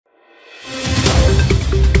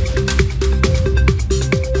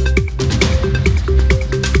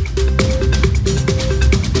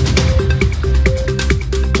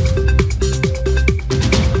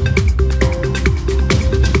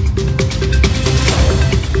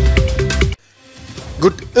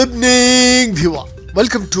Good evening, viewer.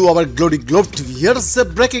 Welcome to our Glory Globe TV. Here's the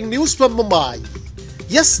breaking news from Mumbai.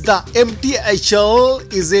 Yes, the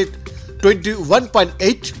MTHL is a 21.8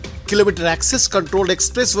 km access controlled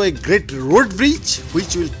expressway Great Road Bridge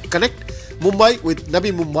which will connect Mumbai with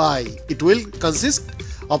Navi Mumbai. It will consist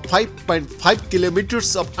of 5.5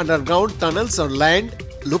 kilometers of underground tunnels on land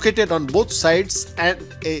located on both sides and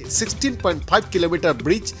a 16.5 kilometer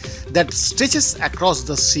bridge that stretches across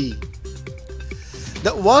the sea.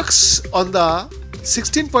 The works on the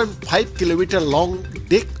 16.5 kilometer long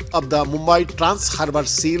deck of the Mumbai Trans-Harbour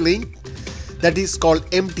Sea Link, that is called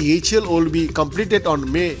MTHL, will be completed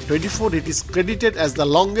on May 24. It is credited as the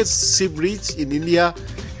longest sea bridge in India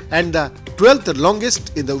and the 12th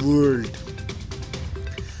longest in the world.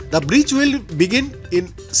 The bridge will begin in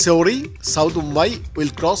Seori, South Mumbai, will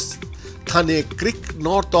cross Thane Creek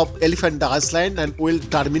north of Elephant Island and will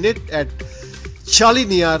terminate at Chali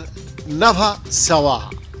near Nava Sawa.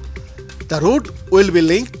 The road will be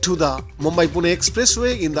linked to the Mumbai-Pune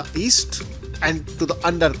Expressway in the east and to the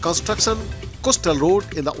under construction coastal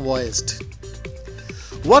road in the west.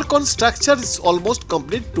 Work on structure is almost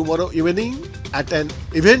complete. Tomorrow evening at an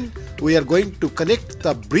event we are going to connect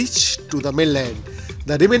the bridge to the mainland.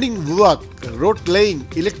 The remaining work, road laying,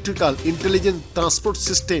 electrical, intelligent transport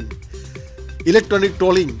system, electronic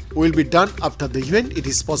tolling will be done after the event. It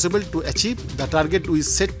is possible to achieve the target we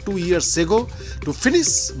set 2 years ago to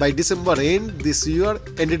finish by December end this year.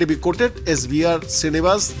 NDTV quoted SBR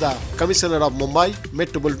Srinivas, the Commissioner of Mumbai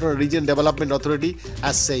Metropolitan Region Development Authority,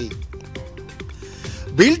 as saying,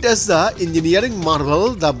 "Built as the engineering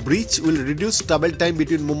marvel, the bridge will reduce travel time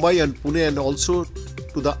between Mumbai and Pune and also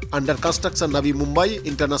to the under construction Navi Mumbai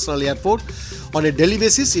International Airport. On a daily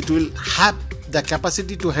basis, it will have the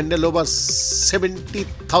capacity to handle over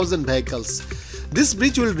 70,000 vehicles. This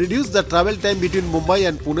bridge will reduce the travel time between Mumbai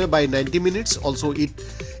and Pune by 90 minutes. Also, it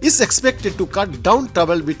is expected to cut down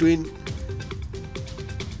travel between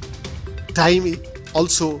time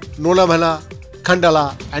also Lonavala,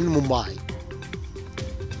 Khandala and Mumbai.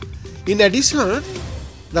 In addition,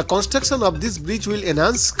 the construction of this bridge will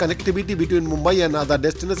enhance connectivity between Mumbai and other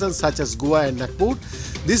destinations such as Goa and Nagpur.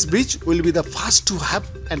 This bridge will be the first to have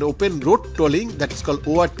an open road tolling, that is called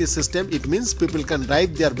ORT system. It means people can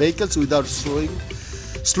drive their vehicles without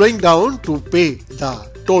slowing down to pay the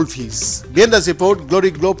toll fees." Behind the report,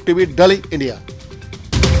 Glory Globe TV, Delhi, India.